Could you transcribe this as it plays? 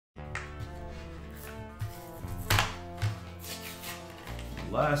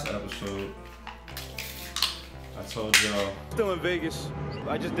Last episode, I told y'all. Still in Vegas.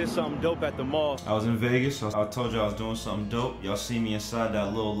 I just did something dope at the mall. I was in Vegas. I told y'all I was doing something dope. Y'all see me inside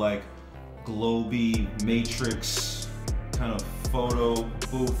that little like globy matrix kind of photo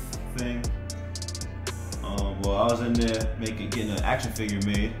booth thing. Well, I was in there getting an action figure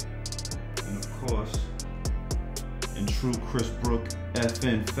made, and of course, in true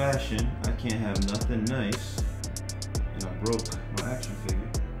CHRISBROOKFN fashion, I can't have nothing nice, and I broke my action figure.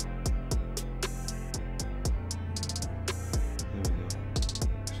 There we go.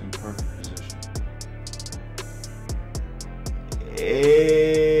 It's in perfect position.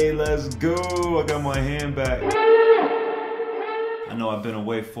 Hey, let's go! I got my hand back. I know I've been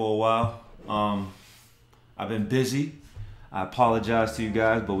away for a while. I've been busy. I apologize to you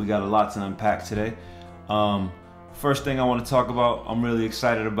guys, but we got a lot to unpack today. First thing I want to talk about, I'm really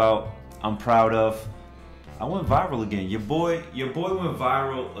excited about, I'm proud of. I went viral again. Your boy went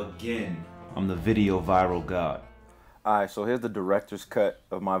viral again. I'm the video viral god. Alright, so here's the director's cut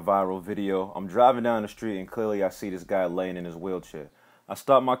of my viral video. I'm driving down the street and clearly I see this guy laying in his wheelchair. I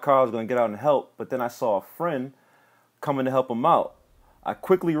stopped my car, I was gonna get out and help, but then I saw a friend coming to help him out. I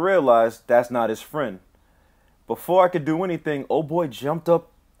quickly realized that's not his friend. Before I could do anything, old boy jumped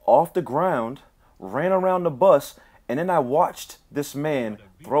up off the ground, ran around the bus, and then I watched this man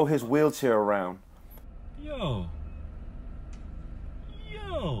throw his wheelchair around. Yo.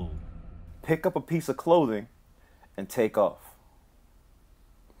 Pick up a piece of clothing and take off.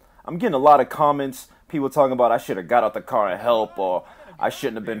 I'm getting a lot of comments, people talking about I should have got out the car and help, or I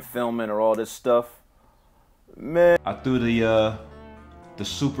shouldn't have been filming, or all this stuff. Man, I threw the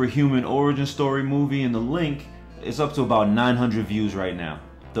superhuman origin story movie in the link. It's up to about 900 views right now.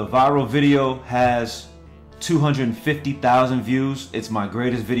 The viral video has 250,000 views. It's my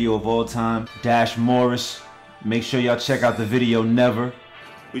greatest video of all time. Dash Morris. Make sure y'all check out the video Never.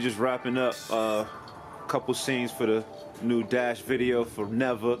 We just wrapping up a couple scenes for the new Dash video for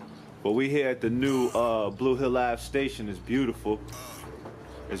Never. But we here at the new Blue Hill Ave station. It's beautiful.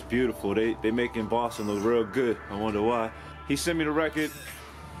 It's beautiful. They making Boston look real good. I wonder why. He sent me the record.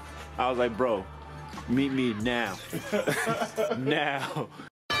 I was like, bro, meet me now. Now.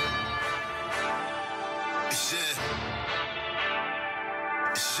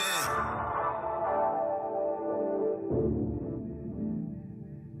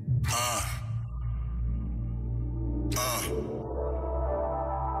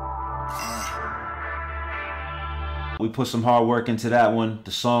 We put some hard work into that one.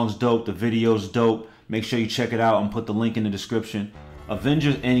 The song's dope, the video's dope. Make sure you check it out and put the link in the description.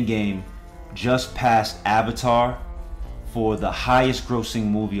 Avengers Endgame just passed Avatar for the highest grossing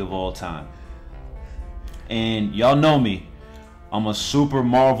movie of all time. And y'all know me, I'm a super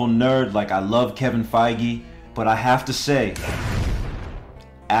Marvel nerd, like I love Kevin Feige, but I have to say,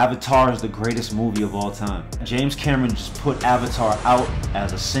 Avatar is the greatest movie of all time. James Cameron just put Avatar out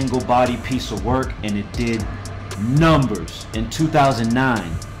as a single body piece of work and it did numbers in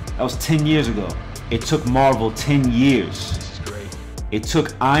 2009. That was 10 years ago. It took Marvel 10 years. This is great. It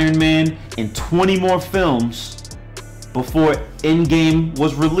took Iron Man and 20 more films before Endgame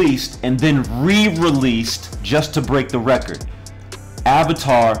was released and then re-released just to break the record.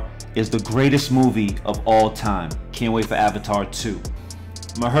 Avatar is the greatest movie of all time. Can't wait for Avatar 2.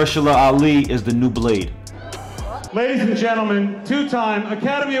 Mahershala Ali is the new Blade. Ladies and gentlemen, two-time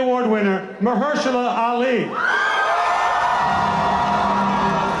Academy Award winner, Mahershala Ali.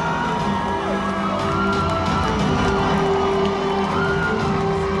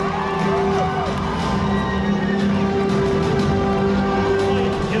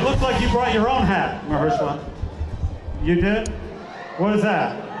 It looks like you brought your own hat, Mahershala. You did? What is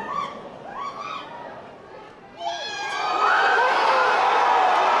that?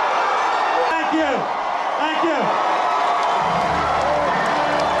 Thank you. Thank you.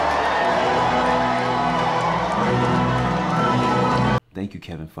 Thank you,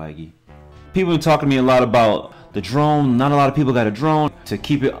 Kevin Feige. People have been talking to me a lot about the drone. Not a lot of people got a drone. To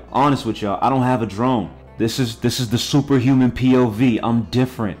keep it honest with y'all, I don't have a drone. This is the superhuman POV. I'm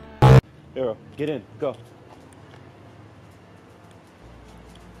different. Hero, get in, go.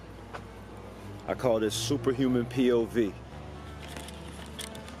 I call this superhuman POV.